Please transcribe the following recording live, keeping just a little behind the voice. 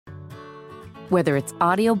Whether it's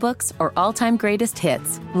audiobooks or all-time greatest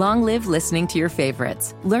hits, long live listening to your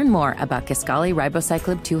favorites. Learn more about Kisqali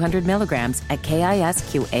Ribociclib 200 milligrams at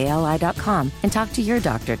KISQALI.com and talk to your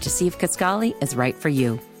doctor to see if Kisqali is right for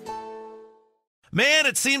you. Man,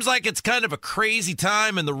 it seems like it's kind of a crazy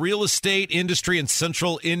time in the real estate industry in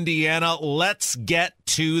central Indiana. Let's get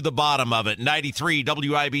to the bottom of it. 93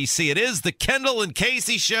 WIBC. It is the Kendall and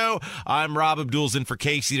Casey Show. I'm Rob Abdul's in for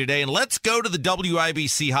Casey today, and let's go to the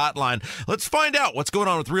WIBC hotline. Let's find out what's going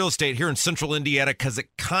on with real estate here in central Indiana, because it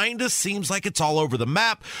kind of seems like it's all over the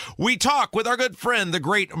map. We talk with our good friend, the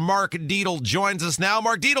great Mark Dietel, joins us now.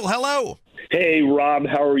 Mark Dietel, hello. Hey, Rob,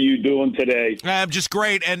 how are you doing today? I'm just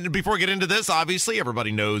great. And before we get into this, obviously,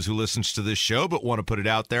 everybody knows who listens to this show, but want to put it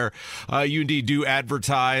out there. You indeed do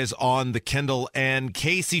advertise on the Kendall and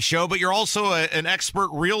Casey Show, but you're also an expert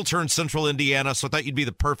realtor in central Indiana, so I thought you'd be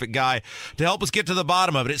the perfect guy to help us get to the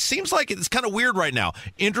bottom of it. It seems like it's kind of weird right now.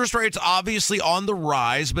 Interest rates obviously on the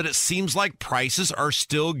rise, but it seems like prices are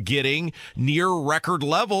still getting near record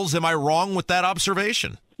levels. Am I wrong with that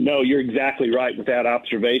observation? No, you're exactly right with that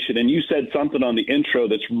observation. And you said something on the intro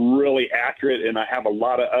that's really accurate, and I have a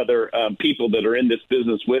lot of other people that are in this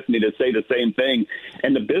business with me to say the same thing.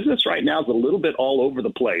 And the business right now is a little bit all over the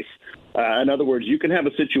place. In other words, you can have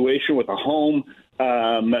a situation with a home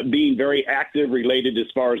being very active related as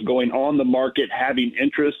far as going on the market, having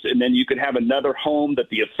interest, and then you could have another home that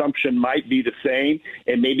the assumption might be the same,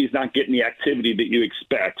 and maybe it's not getting the activity that you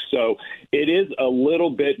expect. So it is a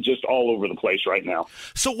little bit just all over the place right now.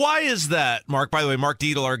 So why is that, Mark? By the way, Mark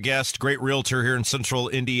Dietel, our guest, great realtor here in central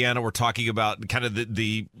Indiana. We're talking about kind of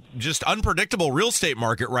the just unpredictable real estate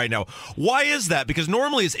market right now. Why is that? Because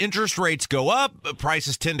normally as interest rates go up,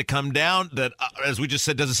 prices tend to come down. That, as we just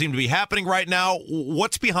said, doesn't seem to be happening right now.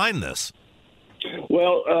 What's behind this?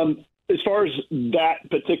 Well, as far as that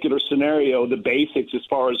particular scenario, the basics, as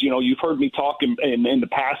far as, you've heard me talk in the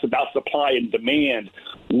past about supply and demand.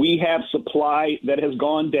 We have supply that has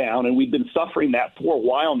gone down, and we've been suffering that for a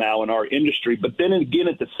while now in our industry. But then again,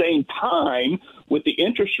 at the same time, with the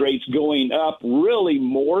interest rates going up really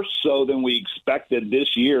more so than we expected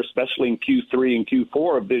this year, especially in Q3 and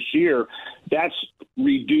Q4 of this year, that's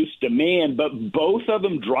reduced demand. But both of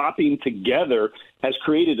them dropping together has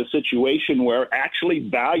created a situation where actually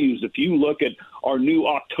values, if you look at our new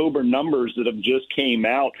October numbers that have just came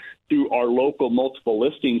out through our local multiple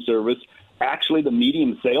listing service, actually the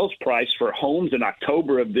median sales price for homes in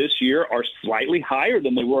October of this year are slightly higher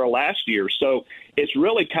than they were last year. So it's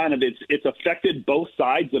really kind of, it's affected both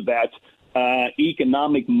sides of that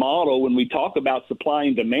economic model when we talk about supply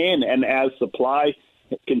and demand. And as supply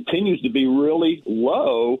continues to be really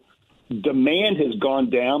low, demand has gone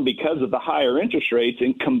down because of the higher interest rates,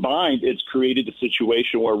 and combined, it's created a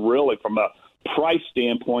situation where really from a price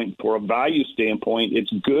standpoint, for a value standpoint,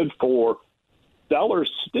 it's good for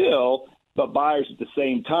sellers still, but buyers at the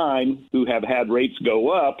same time who have had rates go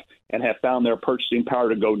up and have found their purchasing power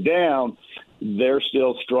to go down, they're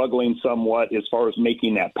still struggling somewhat as far as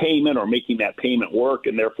making that payment or making that payment work.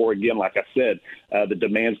 And therefore, again, like I said, the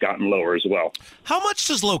demand's gotten lower as well. How much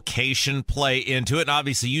does location play into it? And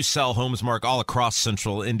obviously, you sell homes, Mark, all across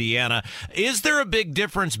central Indiana. Is there a big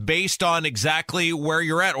difference based on exactly where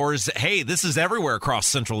you're at? Or is it, hey, this is everywhere across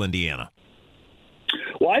central Indiana?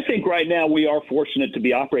 Well, I think right now we are fortunate to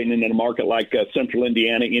be operating in a market like central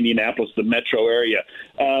Indiana, Indianapolis, the metro area.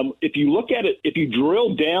 If you look at it, if you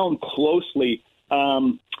drill down closely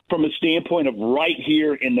from a standpoint of right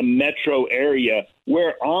here in the metro area,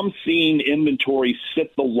 where I'm seeing inventory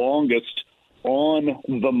sit the longest on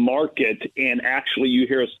the market, and actually you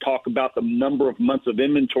hear us talk about the number of months of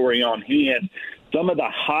inventory on hand, some of the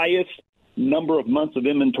highest number of months of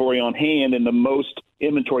inventory on hand and the most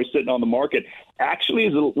inventory sitting on the market actually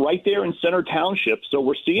is right there in Center Township. So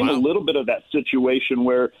we're seeing a little bit of that situation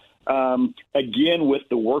where, again, with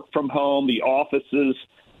the work from home, the offices,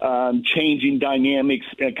 changing dynamics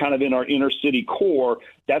kind of in our inner city core,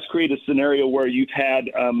 that's created a scenario where you've had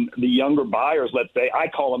the younger buyers, let's say, I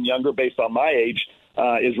call them younger based on my age,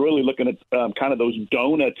 is really looking at kind of those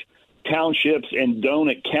donut townships and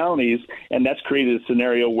donut counties, and that's created a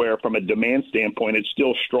scenario where from a demand standpoint it's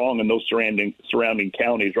still strong in those surrounding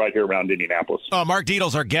counties right here around Indianapolis. Mark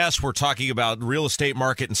Dietel's our guest. We're talking about real estate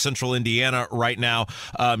market in central Indiana right now.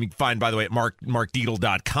 You can find, by the way, at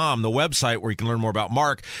markdietel.com, the website where you can learn more about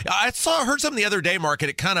Mark. I heard something the other day, Mark, and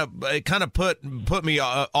it kind of put me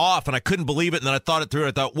off, and I couldn't believe it, and then I thought it through.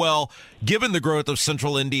 I thought, well, given the growth of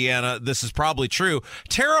central Indiana, this is probably true.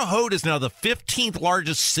 Terre Haute is now the 15th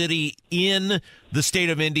largest city in the state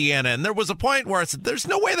of Indiana. And there was a point where I said, there's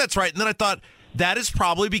no way that's right. And then I thought, That is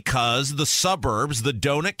probably because the suburbs, the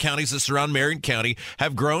donut counties that surround Marion County,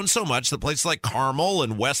 have grown so much that places like Carmel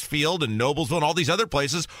and Westfield and Noblesville and all these other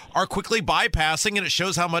places are quickly bypassing, and it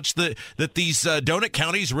shows how much that these donut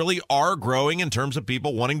counties really are growing in terms of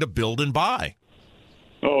people wanting to build and buy.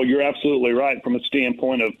 Oh, you're absolutely right. From a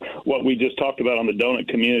standpoint of what we just talked about on the donut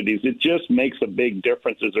communities, it just makes a big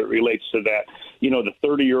difference as it relates to that. The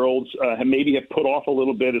 30-year-olds maybe have put off a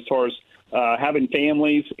little bit as far as having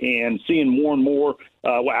families and seeing more and more.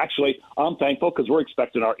 Well, actually, I'm thankful because we're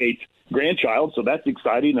expecting our 8th grandchild, so that's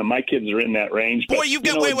exciting, and my kids are in that range. Boy, you've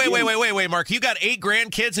got wait, Mark. You got 8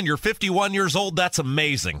 grandkids and you're 51 years old. That's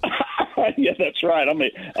amazing. Yeah, that's right. I'm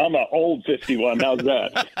an old 51. How's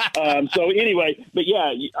that? So anyway, but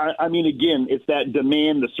yeah, I mean, again, it's that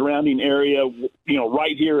demand, the surrounding area,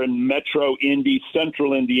 right here in Metro Indy,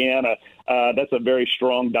 Central Indiana. That's a very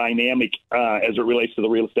strong dynamic as it relates to the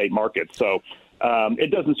real estate market. So it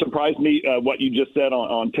doesn't surprise me what you just said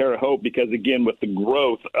on Terre Haute, because, again, with the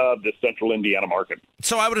growth of the Central Indiana market.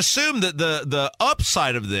 So I would assume that the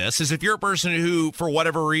upside of this is if you're a person who, for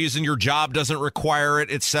whatever reason, your job doesn't require it,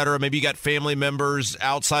 et cetera, maybe you got family members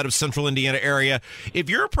outside of Central Indiana area. If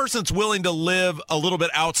you're a person that's willing to live a little bit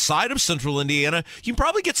outside of Central Indiana, you can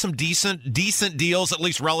probably get some decent deals, at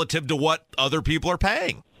least relative to what other people are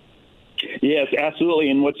paying. Yes,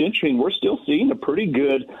 absolutely. And what's interesting, we're still seeing a pretty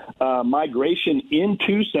good migration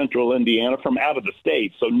into Central Indiana from out of the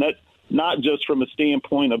state. So not just from a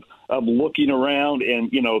standpoint of looking around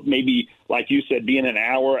and, maybe, like you said, being an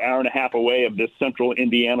hour and a half away of this Central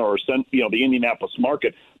Indiana or, the Indianapolis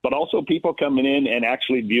market, but also people coming in and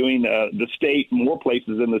actually viewing the state, more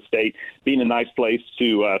places in the state, being a nice place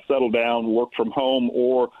to settle down, work from home,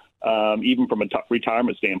 or even from a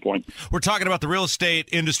retirement standpoint. We're talking about the real estate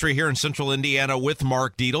industry here in Central Indiana with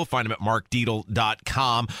Mark Dietel. Find him at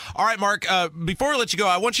markdietel.com. All right, Mark, before we let you go,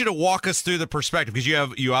 I want you to walk us through the perspective, because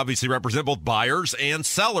you obviously represent both buyers and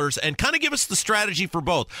sellers, and kind of give us the strategy for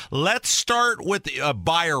both. Let's start with a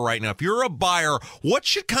buyer right now. If you're a buyer, what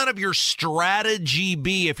should kind of your strategy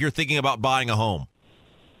be if you're thinking about buying a home?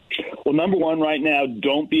 Well, number one, right now,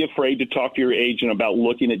 don't be afraid to talk to your agent about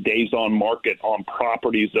looking at days on market on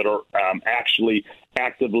properties that are actually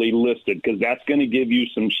actively listed, because that's going to give you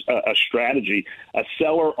a strategy. A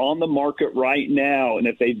seller on the market right now, and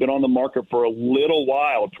if they've been on the market for a little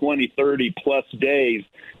while, 20, 30 plus days,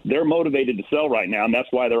 they're motivated to sell right now, and that's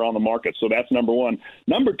why they're on the market. So that's number one.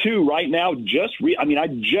 Number two, right now, I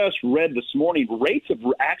just read this morning, rates have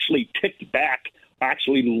actually ticked back,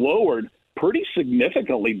 actually lowered pretty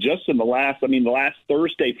significantly just in the last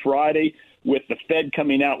Thursday, Friday, with the Fed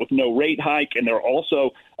coming out with no rate hike. And there are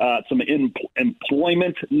also some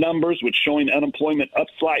employment numbers, which showing unemployment up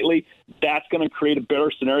slightly. That's going to create a better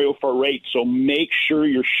scenario for rates. So make sure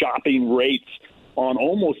you're shopping rates on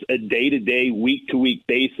almost a day-to-day, week-to-week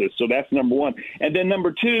basis. So that's number one. And then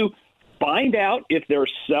number two, find out if there are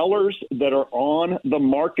sellers that are on the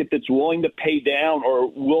market that's willing to pay down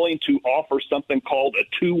or willing to offer something called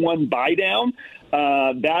a 2-1 buy down.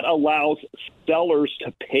 That allows sellers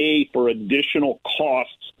to pay for additional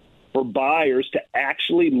costs for buyers to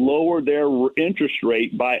actually lower their interest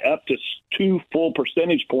rate by up to 2 full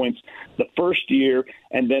percentage points the first year,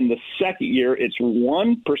 and then the second year it's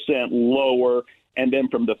 1% lower. And then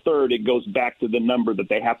from the third, it goes back to the number that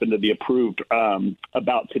they happen to be approved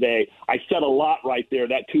about today. I said a lot right there.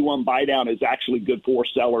 That 2-1 buy down is actually good for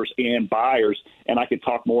sellers and buyers, and I could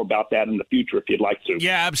talk more about that in the future if you'd like to.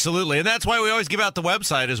 Yeah, absolutely. And that's why we always give out the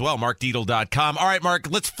website as well, markdietel.com. All right,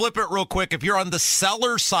 Mark, let's flip it real quick. If you're on the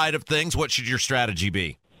seller side of things, what should your strategy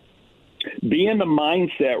be? Be in the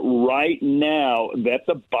mindset right now that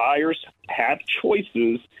the buyers have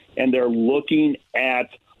choices and they're looking at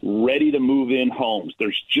ready to move in homes.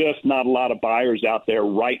 There's just not a lot of buyers out there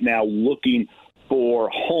right now looking for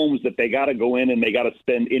homes that they got to go in and they got to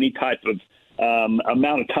spend any type of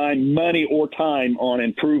amount of time, money or time on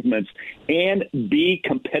improvements, and be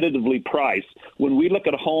competitively priced. When we look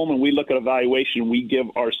at a home and we look at a valuation, we give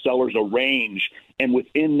our sellers a range. And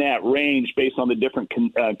within that range, based on the different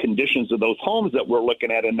conditions of those homes that we're looking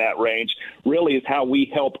at in that range, really is how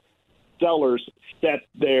we help sellers set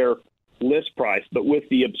their list price. But with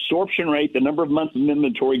the absorption rate, the number of months of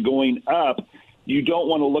inventory going up, you don't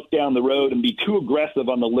want to look down the road and be too aggressive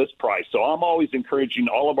on the list price. So I'm always encouraging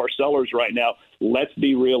all of our sellers right now, let's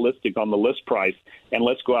be realistic on the list price, and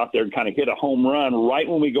let's go out there and kind of hit a home run right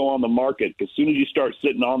when we go on the market. As soon as you start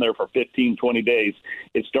sitting on there for 15, 20 days,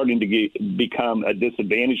 it's starting to become a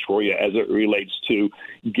disadvantage for you as it relates to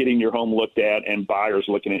getting your home looked at and buyers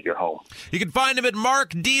looking at your home. You can find him at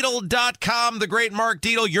markdietel.com. The great Mark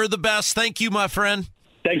Dietel, you're the best. Thank you, my friend.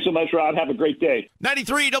 Thanks so much, Rod. Have a great day.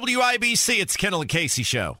 93 WIBC, it's Kendall and Casey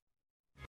Show.